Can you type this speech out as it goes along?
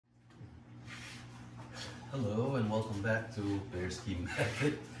Hello and welcome back to Bearski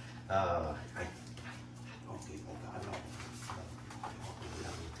Method.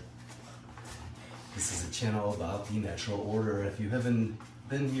 This is a channel about the natural order. If you haven't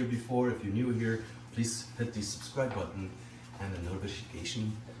been here before, if you're new here, please hit the subscribe button and the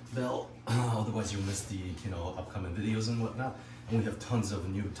notification bell. Otherwise you'll miss the upcoming videos and whatnot. And we have tons of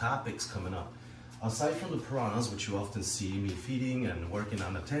new topics coming up. Aside from the piranhas, which you often see me feeding and working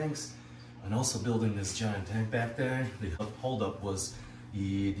on the tanks, and also building this giant tank back there, the holdup was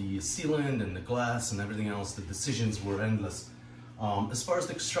the sealant and the glass and everything else. The decisions were endless. As far as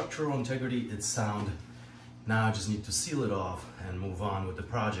the structural integrity, it's sound. Now I just need to seal it off and move on with the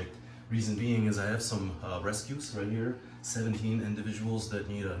project. Reason being is I have some rescues right here, 17 individuals that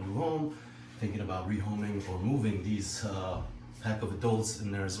need a new home, thinking about rehoming or moving these pack of adults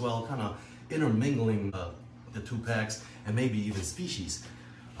in there as well, kind of intermingling the two packs and maybe even species.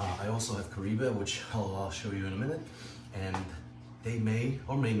 I also have Caribe, which I'll show you in a minute, and they may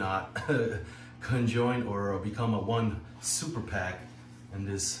or may not conjoin or become a one super pack in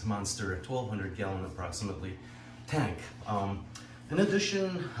this monster 1,200 gallon approximately tank. In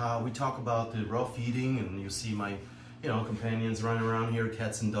addition, we talk about the raw feeding, and you see my companions running around here,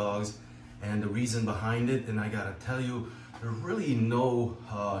 cats and dogs, and the reason behind it. And I gotta tell you, there's really no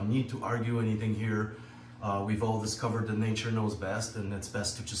need to argue anything here. We've all discovered that nature knows best, and it's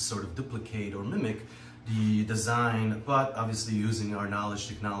best to just sort of duplicate or mimic the design, but obviously using our knowledge,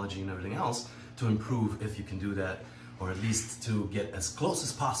 technology, and everything else to improve if you can do that, or at least to get as close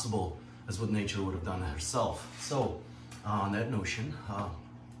as possible as what nature would have done herself. So on that notion, I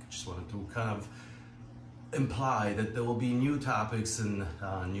just wanted to kind of imply that there will be new topics and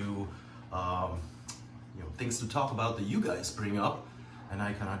new things to talk about that you guys bring up, and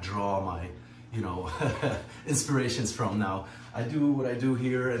I kind of draw my inspirations from. Now I do what I do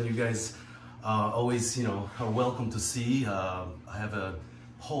here, and you guys always are welcome to see. I have a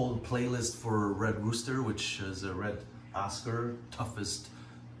whole playlist for Red Rooster, which is a red Oscar, toughest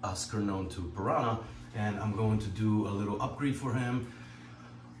Oscar known to piranha, and I'm going to do a little upgrade for him,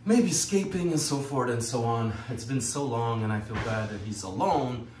 maybe escaping and so forth and so on. It's been so long and I feel bad that he's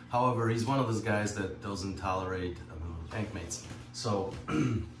alone. However, he's one of those guys that doesn't tolerate tank mates. So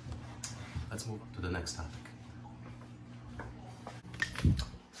let's move on to the next topic.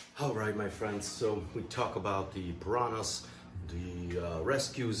 All right, my friends, so we talk about the piranhas, the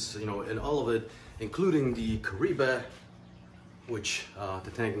rescues, and all of it, including the Caribe, which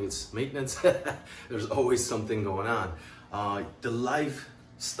the tank needs maintenance. There's always something going on. The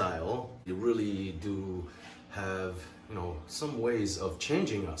lifestyle, you really do have, some ways of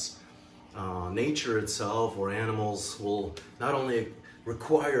changing us. Nature itself or animals will not only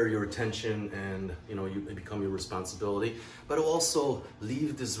require your attention and it become your responsibility, but it'll also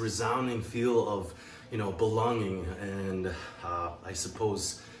leave this resounding feel of belonging and I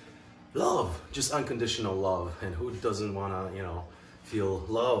suppose love, just unconditional love. And who doesn't want to feel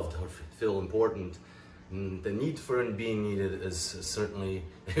loved or feel important? And the need for being needed is certainly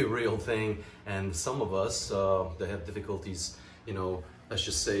a real thing, and some of us that have difficulties, let's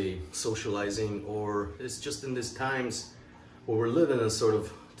just say socializing, or it's just in these times where we're living in sort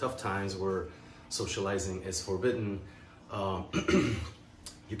of tough times where socializing is forbidden.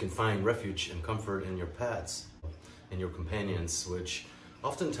 You can find refuge and comfort in your pets and your companions, which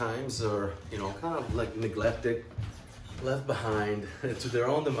oftentimes are, kind of like neglected, left behind to their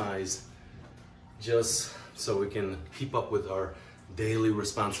own demise, just so we can keep up with our daily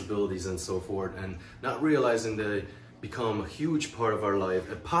responsibilities and so forth, and not realizing they become a huge part of our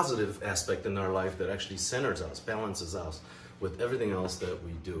life, a positive aspect in our life that actually centers us, balances us with everything else that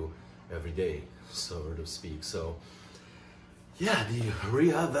we do every day, so to speak. So yeah, the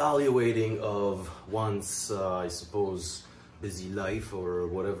reevaluating of one's, I suppose, busy life or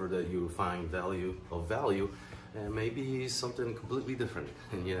whatever that you find value, and maybe something completely different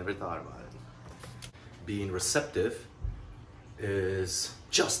and you never thought about it. Being receptive is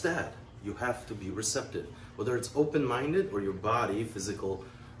just that. You have to be receptive, whether it's open-minded or your body, physical,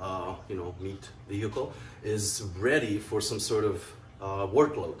 meat vehicle is ready for some sort of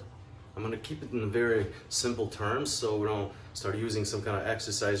workload. I'm gonna keep it in very simple terms so we don't start using some kind of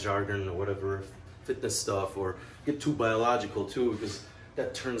exercise jargon or whatever, fitness stuff, or get too biological too, because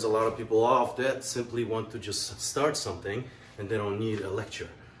that turns a lot of people off that simply want to just start something and they don't need a lecture.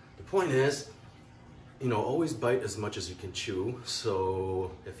 The point is, always bite as much as you can chew.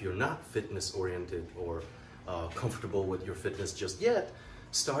 So if you're not fitness oriented or comfortable with your fitness just yet,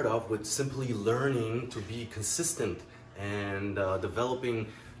 start off with simply learning to be consistent and developing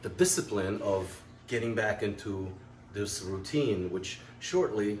the discipline of getting back into this routine, which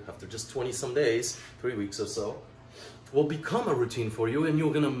shortly, after just 20 some days, 3 weeks or so, will become a routine for you, and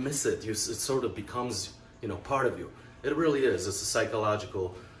you're gonna miss it. It sort of becomes, you know, part of you. It really is. It's a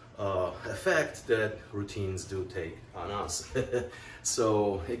psychological effect that routines do take on us.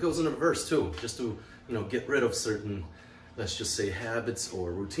 So it goes in reverse too. Just to, you know, get rid of certain, let's just say, habits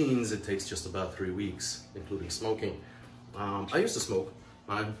or routines, it takes just about 3 weeks, including smoking. I used to smoke.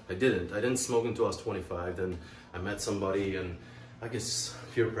 I didn't smoke until I was 25. Then I met somebody, and I guess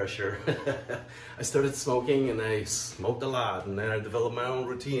peer pressure. I started smoking, and I smoked a lot, and then I developed my own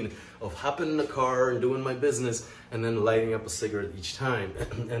routine of hopping in the car and doing my business, and then lighting up a cigarette each time.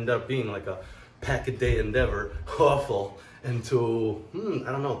 Ended up being like a pack-a-day endeavor, awful, until,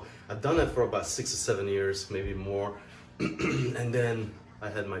 I don't know, I've done it for about 6 or 7 years, maybe more. And then I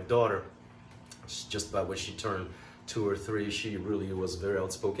had my daughter. Just about when she turned 2 or 3, she really was very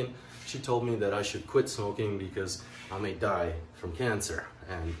outspoken. She told me that I should quit smoking because I may die from cancer.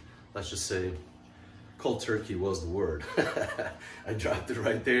 And let's just say cold turkey was the word. I dropped it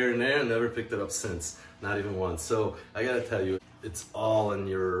right there and there and never picked it up since, not even once. So I gotta tell you, it's all in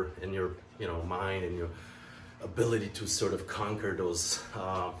your you know, mind and your ability to sort of conquer those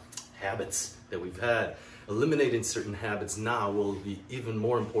habits that we've had. Eliminating certain habits now will be even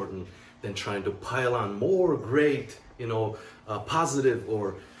more important than trying to pile on more great, you know, positive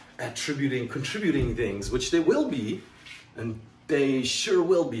or contributing things, which they will be, and they sure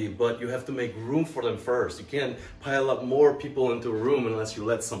will be, but you have to make room for them first. You can't pile up more people into a room unless you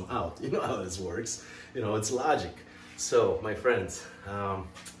let some out. You know how this works. You know, it's logic. So, my friends,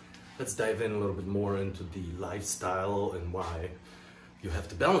 let's dive in a little bit more into the lifestyle and why you have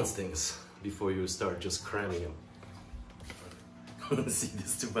to balance things before you start just cramming them. See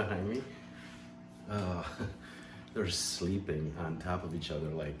these two behind me? They're sleeping on top of each other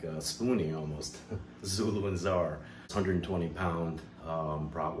like spooning almost. Zulu and Czar. 120-pound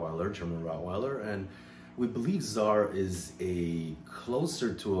Rottweiler, German Rottweiler, and we believe Czar is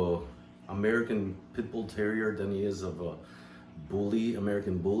closer to a American Pit Bull Terrier than he is of a bully,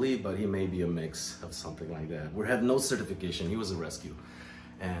 American bully, but he may be a mix of something like that. We have no certification. He was a rescue,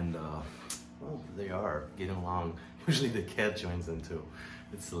 and well, they are getting along. Usually the cat joins them too.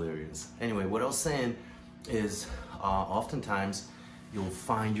 It's hilarious. Anyway, what I was saying is oftentimes you'll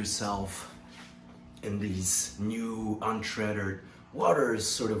find yourself in these new untreaded waters,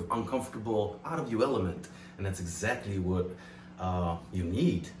 sort of uncomfortable, out of you element, and that's exactly what you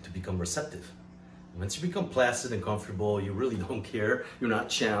need to become receptive. Once you become placid and comfortable, you really don't care, you're not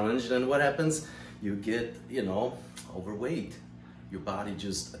challenged, and what happens? You get, you know, overweight. Your body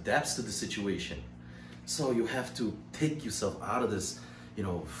just adapts to the situation. So you have to take yourself out of this, you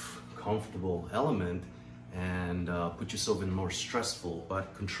know, comfortable element and put yourself in a more stressful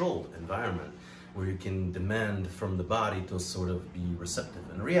but controlled environment where you can demand from the body to sort of be receptive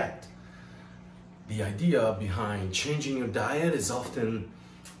and react. The idea behind changing your diet is often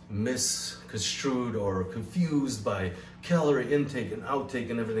misconstrued or confused by calorie intake and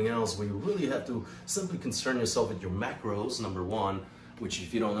outtake and everything else, where you really have to simply concern yourself with your macros, number one, which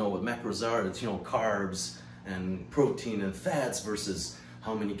if you don't know what macros are, it's, you know, carbs and protein and fats versus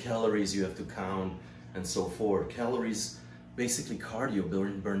how many calories you have to count and so forth. Calories, basically cardio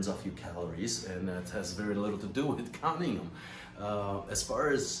burns off you calories, and that has very little to do with counting them. As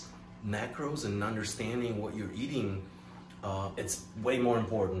far as macros and understanding what you're eating, it's way more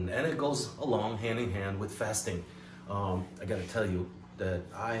important, and it goes along hand in hand with fasting. I gotta tell you that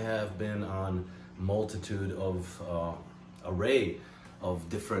I have been on multitude of array of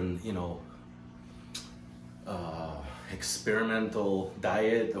different, you know, experimental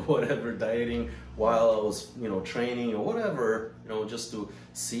diet or whatever, dieting while I was, you know, training or whatever, you know, just to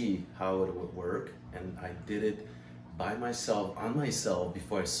see how it would work. And I did it by myself, on myself,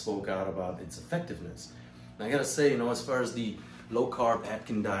 before I spoke out about its effectiveness. And I gotta say, you know, as far as the low-carb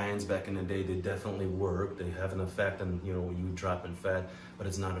Atkins diets back in the day, they definitely work. They have an effect on, you know, you drop in fat, but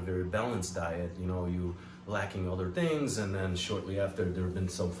it's not a very balanced diet. You know, you lacking other things, and then shortly after there have been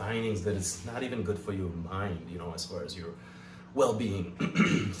some findings that it's not even good for your mind, you know, as far as your well-being,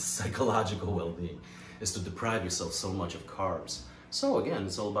 psychological well-being, is to deprive yourself so much of carbs. So again,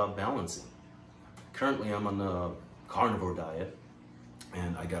 it's all about balancing. Currently I'm on a carnivore diet,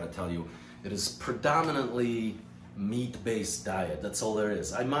 and I gotta tell you, it is predominantly meat-based diet. That's all there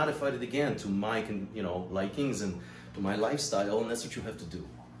is. I modified it again to my, you know, likings and to my lifestyle, and that's what you have to do.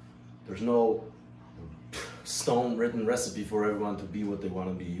 There's no stone written recipe for everyone to be what they want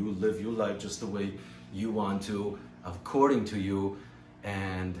to be. You live your life just the way you want to, according to you,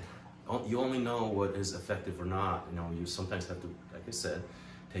 and you only know what is effective or not. You know, you sometimes have to, like I said,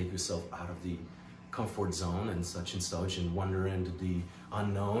 take yourself out of the comfort zone and such and wander into the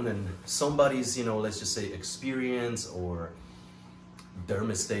unknown, and somebody's, you know, let's just say experience or their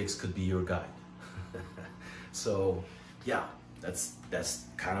mistakes could be your guide. So yeah, that's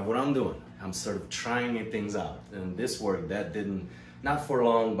kind of what I'm doing. I'm sort of trying things out, and this work, that didn't, not for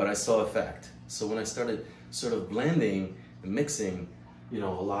long, but I saw effect. So when I started sort of blending and mixing, you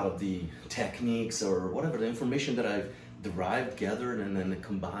know, a lot of the techniques or whatever, the information that I've derived, gathered, and then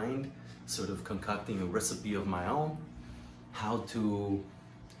combined, sort of concocting a recipe of my own, how to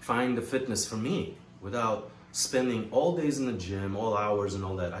find the fitness for me without spending all days in the gym, all hours and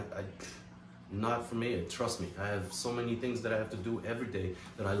all that. Not for me, trust me. I have so many things that I have to do every day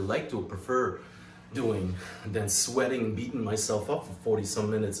that I like to prefer doing than sweating and beating myself up for 40 some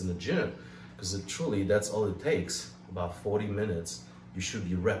minutes in the gym, because truly that's all it takes, about 40 minutes. You should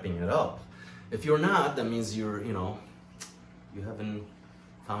be repping it up. If you're not, that means you're, you know, you haven't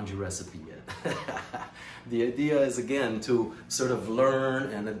found your recipe yet. The idea is, again, to sort of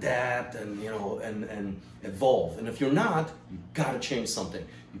learn and adapt and, you know, and evolve. And if you're not, you gotta change something.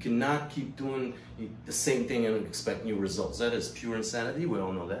 You cannot keep doing the same thing and expect new results. That is pure insanity. We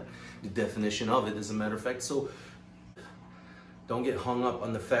all know that. The definition of it, as a matter of fact. So don't get hung up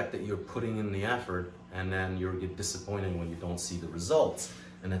on the fact that you're putting in the effort and then you get disappointed when you don't see the results.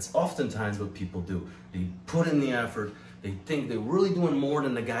 And that's oftentimes what people do. They put in the effort, they think they're really doing more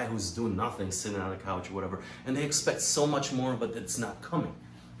than the guy who's doing nothing, sitting on the couch or whatever, and they expect so much more, but it's not coming.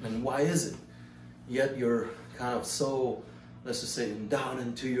 And why is it? Yet you're kind of so, let's just say, down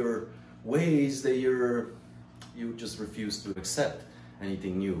into your ways that you just refuse to accept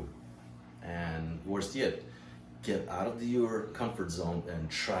anything new. And worst yet, get out of your comfort zone and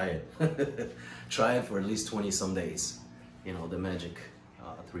try it. Try it for at least 20 some days. You know, the magic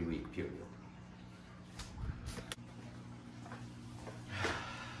 3-week period.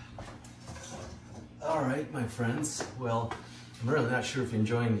 All right, my friends. Well, I'm really not sure if you're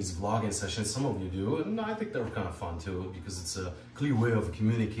enjoying these vlogging sessions. Some of you do, and I think they're kind of fun too, because it's a clear way of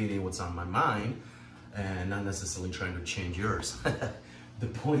communicating what's on my mind and not necessarily trying to change yours. The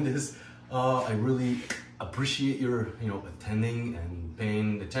point is, I really appreciate your, you know, attending and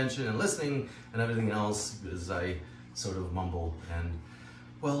paying attention and listening and everything else, as I sort of mumble and,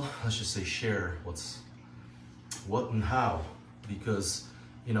 well, let's just say share what and how, because,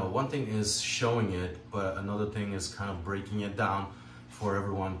 you know, one thing is showing it, but another thing is kind of breaking it down for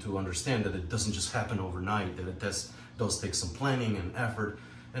everyone to understand that it doesn't just happen overnight, that it does take some planning and effort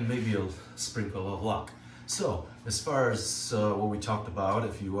and maybe a sprinkle of luck. So as far as what we talked about,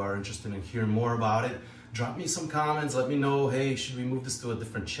 if you are interested in hearing more about it, drop me some comments, let me know, hey, should we move this to a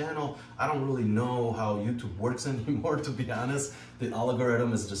different channel? I don't really know how YouTube works anymore, to be honest. The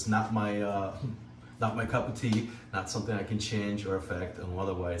algorithm is just not my cup of tea, not something I can change or affect, and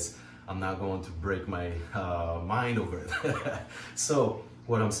otherwise I'm not going to break my mind over it. So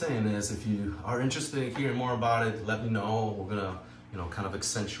what I'm saying is, if you are interested in hearing more about it, let me know. We're gonna, you know, kind of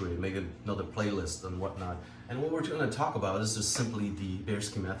accentuate, make another playlist and whatnot. And what we're gonna talk about is just simply the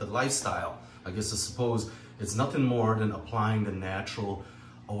Bearski method lifestyle. I guess I suppose it's nothing more than applying the natural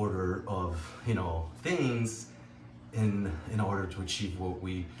order of, you know, things in order to achieve what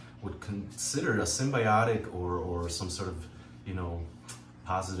we would consider a symbiotic or some sort of, you know,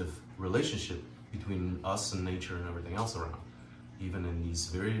 positive relationship between us and nature and everything else around, even in these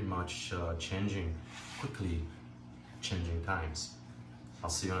very much quickly changing times. I'll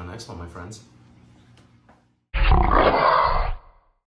see you on the next one, my friends.